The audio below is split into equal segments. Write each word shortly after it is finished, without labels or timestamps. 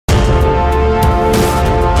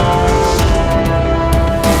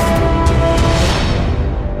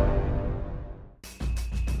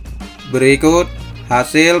Berikut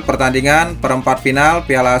hasil pertandingan perempat final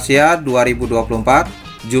Piala Asia 2024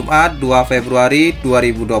 Jumat 2 Februari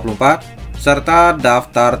 2024 serta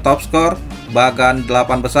daftar top skor, bagan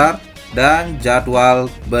 8 besar, dan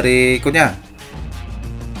jadwal berikutnya.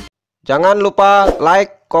 Jangan lupa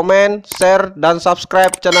like, komen, share, dan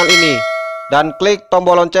subscribe channel ini dan klik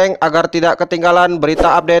tombol lonceng agar tidak ketinggalan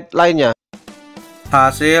berita update lainnya.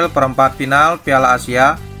 Hasil perempat final Piala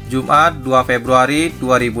Asia Jumat 2 Februari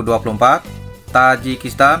 2024,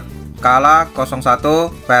 Tajikistan kalah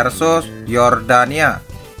 0-1 versus Yordania.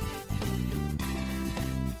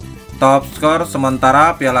 Top skor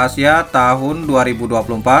sementara Piala Asia tahun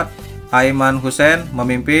 2024, Aiman Hussein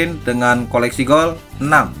memimpin dengan koleksi gol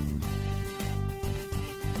 6.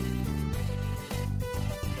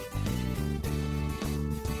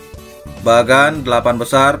 Bagan 8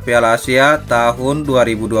 besar Piala Asia tahun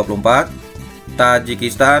 2024,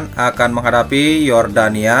 Tajikistan akan menghadapi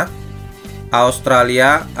Yordania,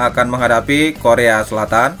 Australia akan menghadapi Korea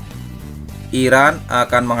Selatan, Iran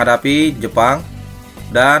akan menghadapi Jepang,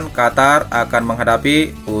 dan Qatar akan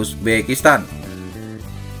menghadapi Uzbekistan.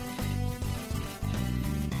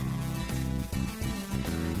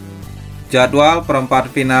 Jadwal perempat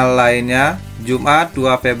final lainnya Jumat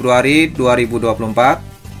 2 Februari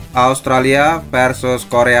 2024, Australia versus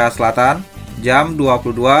Korea Selatan jam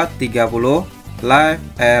 22.30 live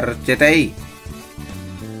RCTI.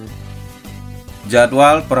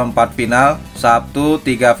 Jadwal perempat final Sabtu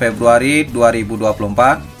 3 Februari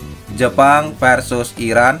 2024, Jepang versus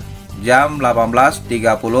Iran jam 18.30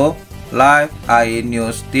 live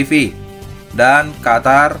Inews TV, dan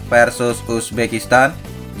Qatar versus Uzbekistan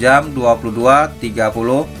jam 22.30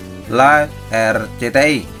 live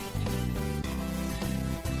RCTI.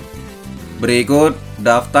 Berikut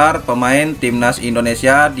daftar pemain Timnas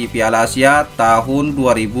Indonesia di Piala Asia tahun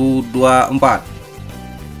 2024.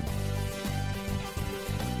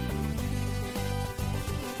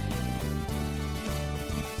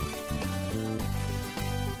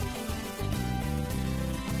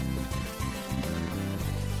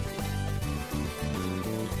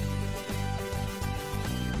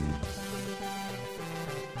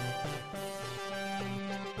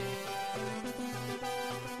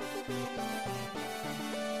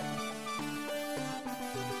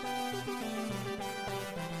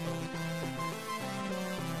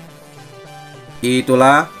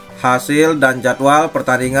 Itulah hasil dan jadwal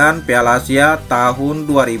pertandingan Piala Asia tahun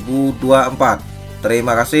 2024.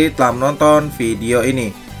 Terima kasih telah menonton video ini.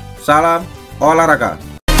 Salam olahraga.